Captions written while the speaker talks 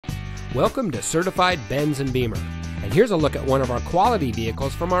Welcome to Certified Benz and Beemer, and here's a look at one of our quality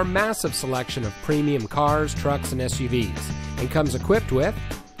vehicles from our massive selection of premium cars, trucks, and SUVs, and comes equipped with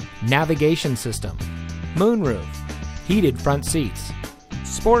navigation system, moonroof, heated front seats,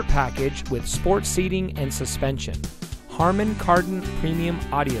 sport package with sport seating and suspension, Harman Kardon premium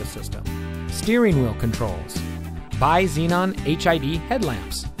audio system, steering wheel controls, bi-xenon HID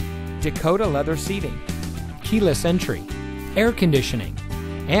headlamps, Dakota leather seating, keyless entry, air conditioning,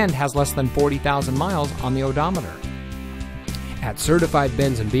 and has less than 40,000 miles on the odometer. At Certified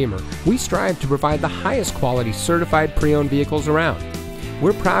Benz and Beemer, we strive to provide the highest quality certified pre-owned vehicles around.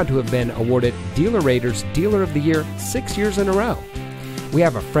 We're proud to have been awarded Dealer Rater's Dealer of the Year 6 years in a row. We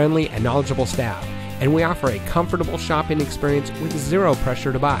have a friendly and knowledgeable staff, and we offer a comfortable shopping experience with zero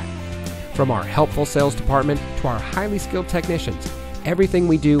pressure to buy. From our helpful sales department to our highly skilled technicians, everything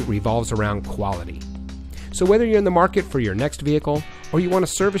we do revolves around quality. So whether you're in the market for your next vehicle or you want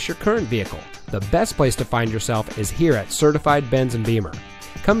to service your current vehicle, the best place to find yourself is here at Certified Benz and Beemer.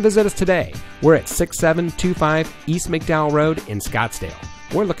 Come visit us today. We're at 6725 East McDowell Road in Scottsdale.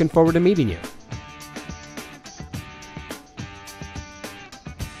 We're looking forward to meeting you.